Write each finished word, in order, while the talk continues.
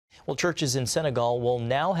Well, churches in Senegal will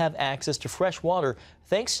now have access to fresh water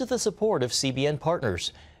thanks to the support of CBN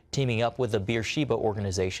partners. Teaming up with the Beersheba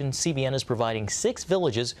organization, CBN is providing 6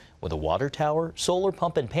 villages with a water tower, solar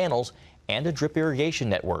pump and panels, and a drip irrigation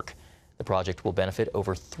network. The project will benefit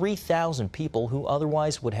over 3,000 people who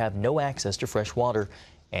otherwise would have no access to fresh water,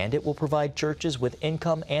 and it will provide churches with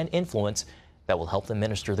income and influence that will help them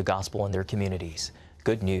minister the gospel in their communities.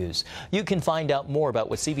 Good news. You can find out more about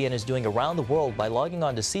what CBN is doing around the world by logging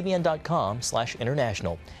on to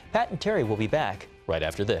cbn.com/international. Pat and Terry will be back right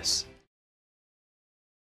after this.